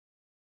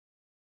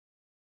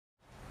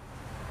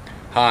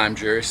Hi, I'm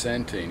Jerry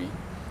Santini.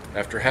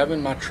 After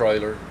having my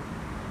trailer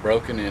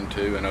broken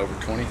into and over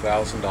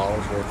 $20,000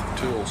 worth of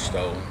tools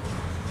stolen,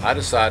 I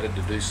decided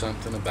to do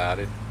something about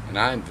it, and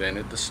I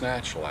invented the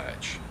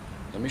SnatchLatch.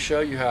 Let me show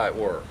you how it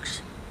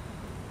works.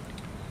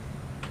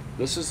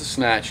 This is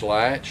the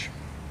SnatchLatch.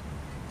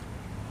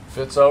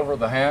 Fits over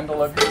the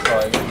handle of your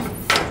trailer.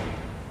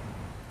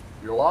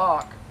 Your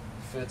lock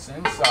fits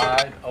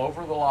inside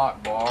over the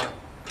lock bar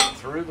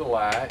through the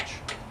latch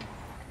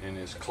and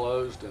is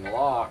closed and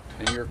locked,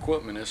 and your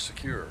equipment is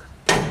secure.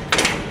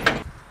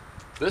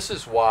 This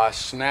is why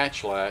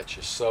SnatchLatch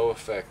is so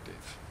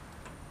effective.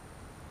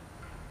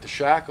 The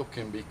shackle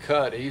can be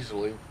cut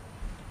easily.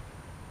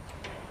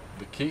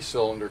 The key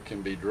cylinder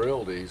can be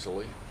drilled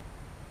easily.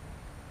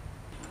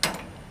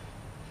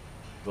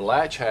 The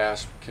latch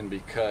hasp can be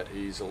cut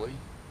easily.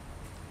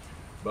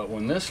 But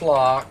when this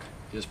lock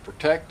is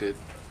protected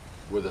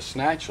with a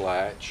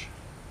SnatchLatch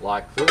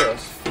like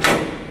this,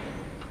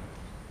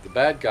 the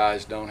bad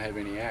guys don't have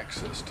any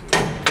access to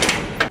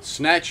it.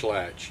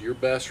 SnatchLatch, your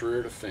best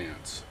rear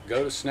defense.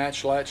 Go to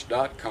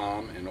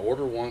SnatchLatch.com and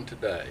order one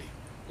today.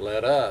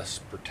 Let us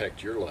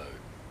protect your load.